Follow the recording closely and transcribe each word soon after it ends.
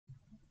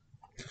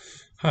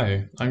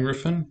Hi, I'm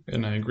Griffin,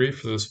 and I agree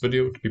for this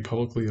video to be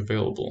publicly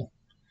available.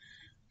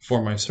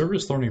 For my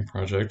service learning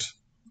project,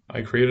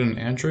 I created an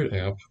Android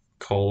app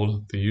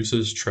called the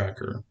Usage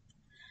Tracker.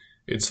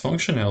 Its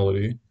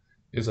functionality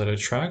is that it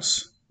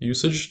tracks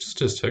usage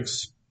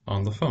statistics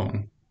on the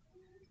phone.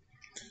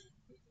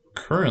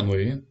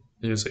 Currently,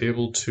 it is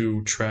able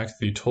to track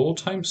the total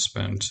time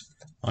spent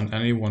on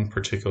any one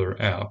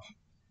particular app.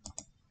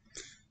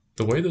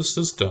 The way this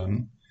is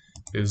done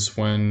is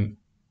when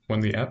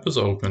the app is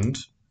opened,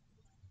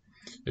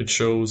 it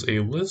shows a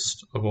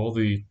list of all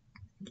the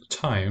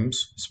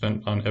times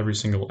spent on every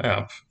single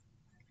app.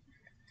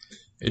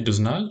 It does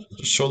not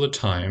show the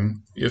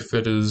time if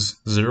it is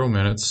 0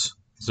 minutes,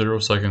 0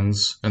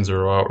 seconds, and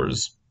 0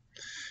 hours.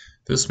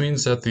 This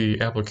means that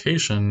the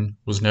application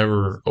was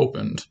never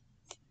opened.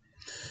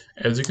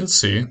 As you can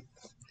see,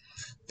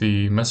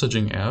 the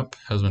messaging app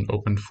has been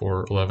opened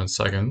for 11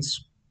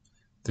 seconds.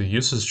 The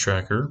usage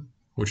tracker,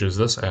 which is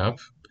this app,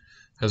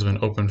 has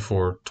been opened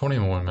for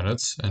 21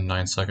 minutes and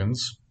 9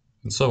 seconds,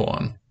 and so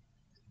on.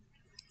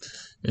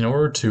 In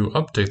order to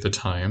update the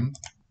time,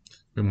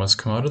 we must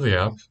come out of the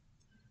app.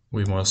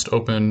 We must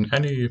open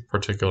any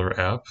particular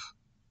app,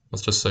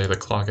 let's just say the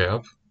clock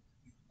app.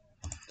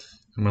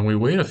 And when we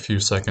wait a few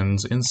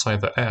seconds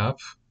inside the app,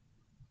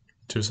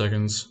 2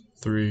 seconds,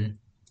 3,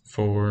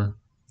 4,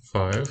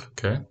 5,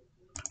 okay.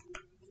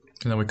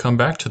 And then we come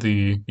back to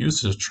the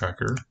usage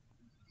tracker.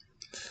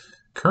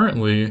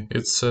 Currently,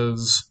 it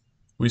says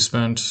we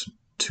spent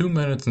 2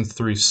 minutes and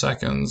 3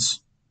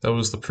 seconds. That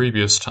was the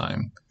previous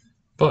time.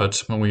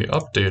 But when we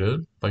update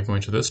it by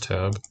going to this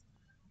tab,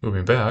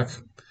 moving back,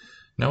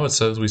 now it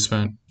says we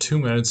spent 2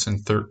 minutes and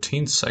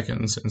 13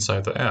 seconds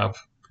inside the app.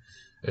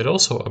 It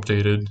also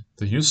updated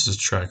the usage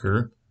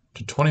tracker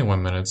to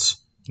 21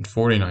 minutes and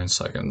 49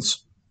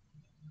 seconds.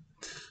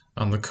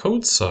 On the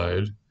code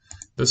side,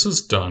 this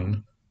is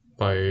done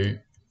by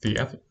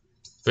the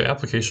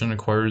application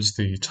acquires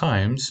the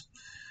times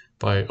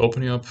by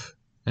opening up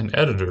an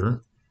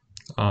editor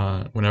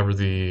whenever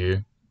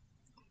the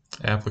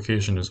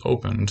application is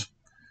opened.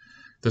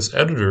 This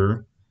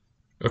editor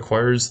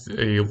acquires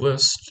a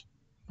list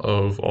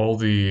of all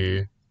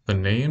the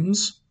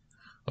names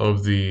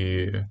of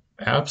the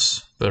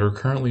apps that are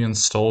currently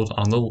installed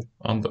on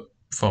the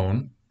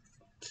phone,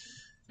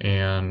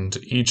 and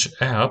each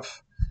app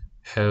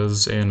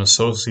has an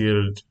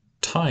associated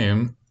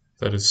time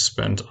that is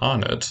spent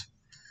on it.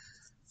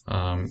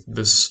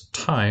 This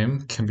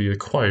time can be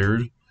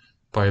acquired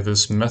by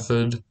this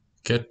method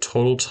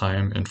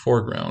getTotalTime in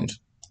foreground.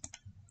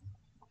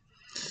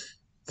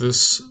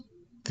 This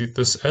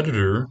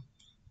editor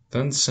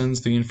then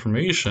sends the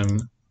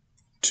information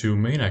to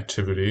main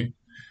activity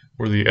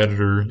where the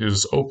editor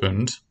is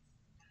opened,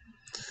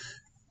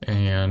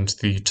 and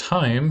the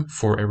time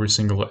for every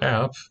single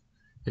app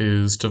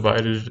is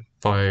divided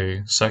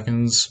by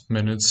seconds,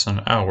 minutes,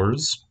 and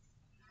hours.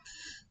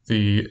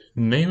 The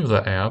name of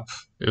the app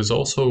is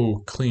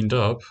also cleaned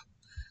up,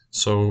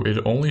 so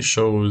it only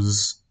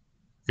shows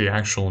the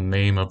actual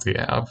name of the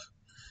app,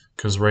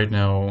 because right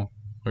now,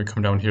 when we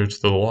come down here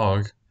to the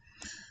log,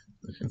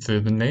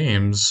 the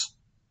names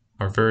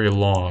are very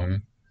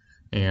long,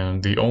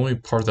 and the only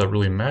part that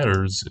really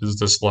matters is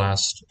this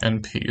last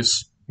end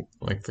piece,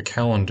 like the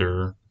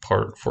calendar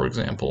part, for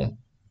example.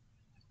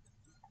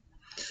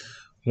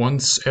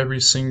 Once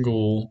every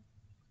single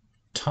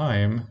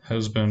time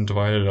has been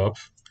divided up,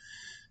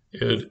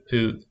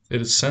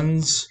 it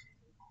sends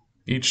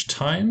each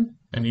time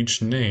and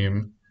each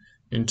name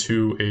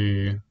into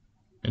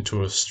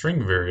a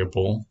string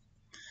variable,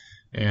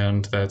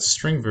 and that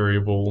string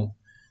variable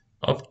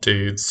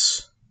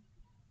updates,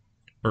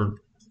 or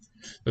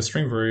the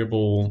string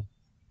variable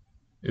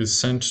is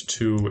sent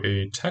to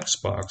a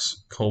text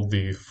box called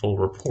the full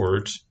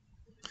report.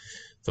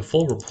 The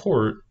full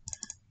report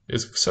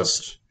is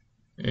accessed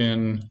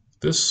in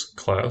this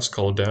class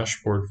called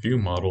dashboard view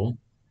model.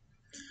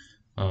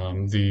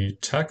 The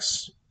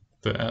text,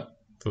 the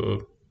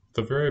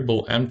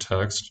variable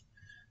mText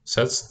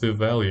sets the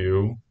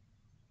value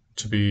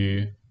to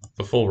be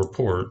the full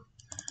report,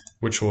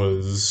 which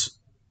was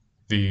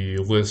the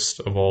list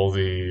of all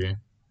the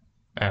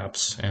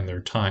apps and their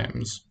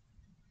times.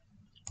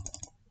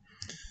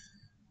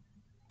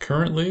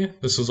 Currently,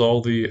 this is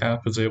all the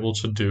app is able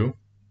to do.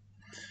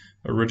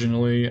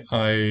 Originally,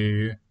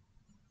 I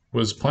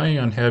was planning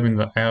on having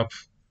the app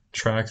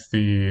track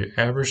the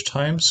average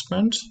time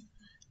spent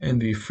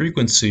and the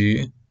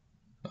frequency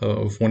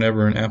of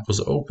whenever an app was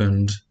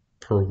opened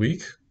per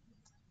week.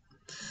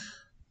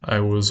 I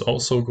was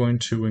also going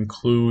to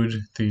include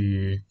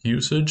the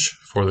usage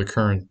for the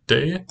current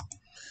day.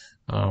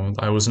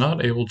 I was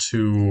not able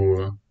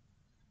to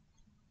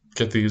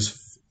get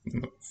these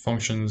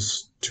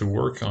functions to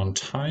work on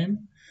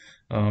time,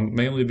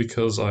 mainly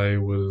because I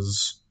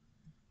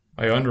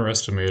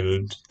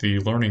underestimated the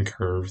learning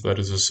curve that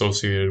is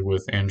associated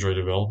with Android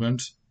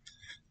development.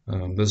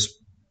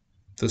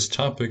 This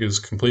topic is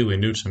completely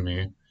new to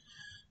me,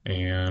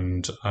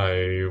 and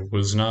I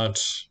was not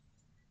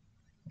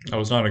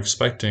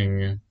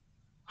expecting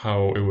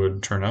how it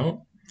would turn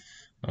out.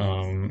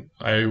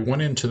 I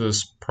went into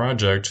this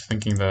project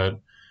thinking that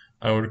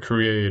I would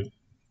create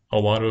a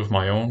lot of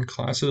my own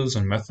classes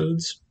and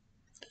methods,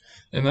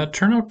 and that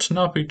turned out to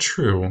not be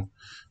true.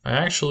 I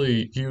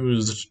actually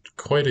used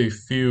quite a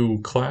few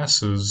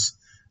classes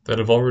that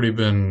have already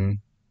been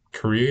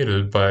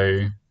created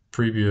by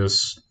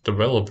previous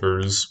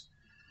developers,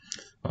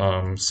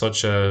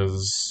 such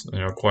as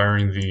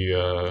acquiring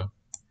the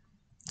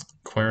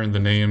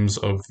names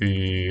of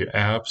the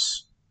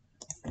apps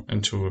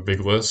into a big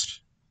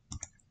list,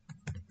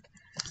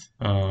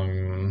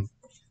 um,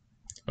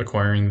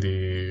 acquiring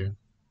the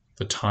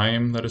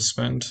time that is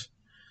spent,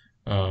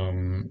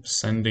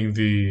 sending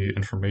the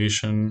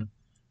information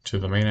to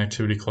the main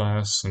activity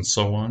class, and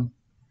so on.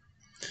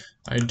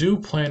 I do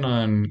plan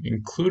on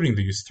including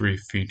these three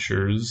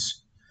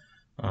features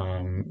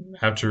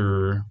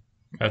after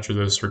after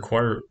this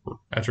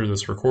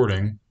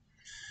recording.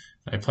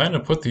 I plan to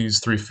put these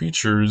three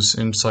features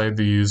inside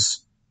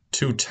these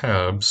two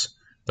tabs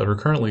that are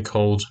currently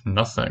called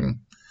Nothing.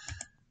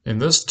 In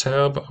this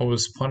tab, I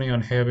was planning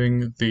on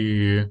having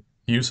the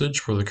usage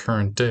for the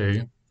current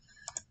day.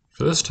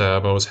 For this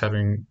tab, I was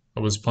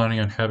planning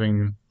on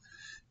having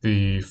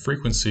the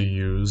frequency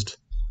used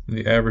and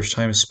the average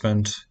time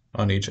spent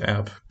on each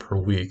app per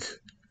week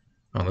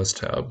on this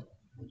tab.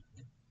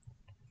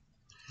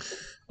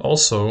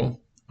 Also,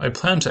 I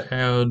plan to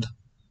add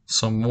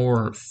some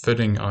more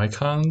fitting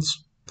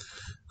icons.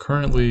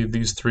 Currently,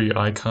 these three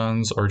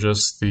icons are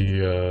just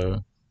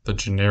the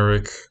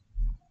generic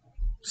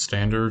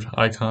standard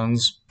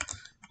icons.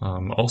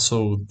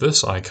 Also,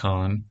 this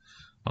icon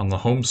on the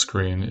home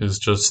screen is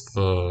just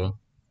the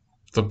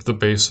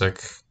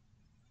basic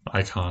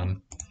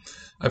icon.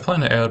 I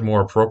plan to add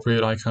more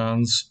appropriate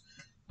icons,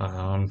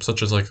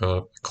 such as like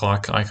a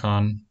clock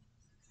icon,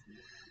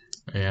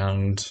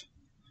 and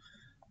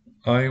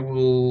I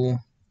will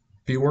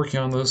be working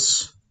on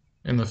this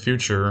in the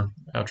future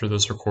after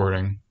this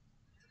recording.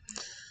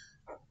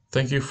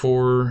 Thank you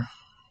for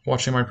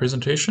watching my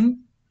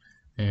presentation,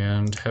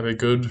 and have a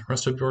good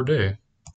rest of your day.